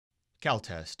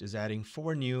Caltest is adding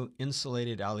 4 new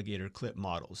insulated alligator clip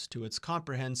models to its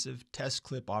comprehensive test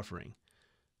clip offering.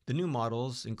 The new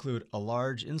models include a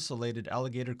large insulated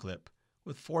alligator clip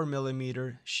with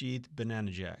 4mm sheathed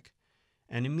banana jack,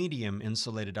 and a medium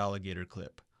insulated alligator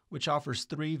clip, which offers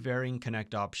 3 varying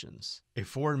connect options: a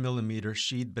 4mm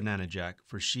sheathed banana jack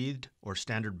for sheathed or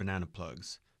standard banana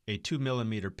plugs, a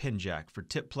 2mm pin jack for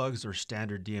tip plugs or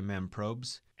standard DMM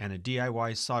probes, and a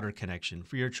DIY solder connection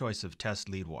for your choice of test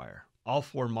lead wire. All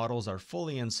 4 models are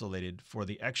fully insulated for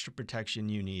the extra protection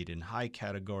you need in high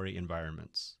category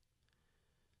environments.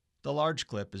 The large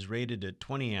clip is rated at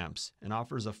 20 amps and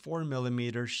offers a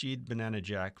 4mm sheathed banana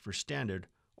jack for standard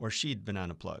or sheathed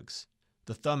banana plugs.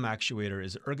 The thumb actuator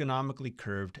is ergonomically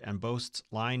curved and boasts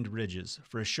lined ridges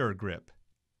for a sure grip.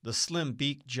 The slim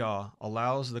beak jaw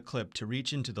allows the clip to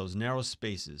reach into those narrow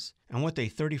spaces, and with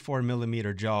a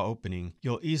 34mm jaw opening,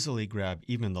 you'll easily grab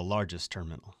even the largest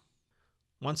terminal.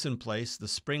 Once in place, the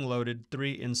spring-loaded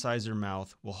 3-incisor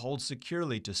mouth will hold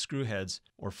securely to screw heads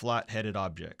or flat-headed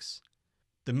objects.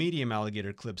 The medium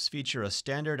alligator clips feature a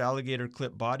standard alligator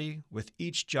clip body with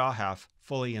each jaw half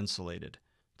fully insulated.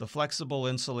 The flexible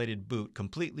insulated boot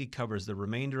completely covers the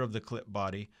remainder of the clip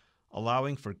body,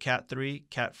 allowing for Cat 3,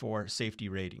 Cat 4 safety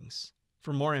ratings.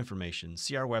 For more information,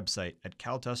 see our website at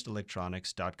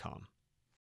caltestelectronics.com.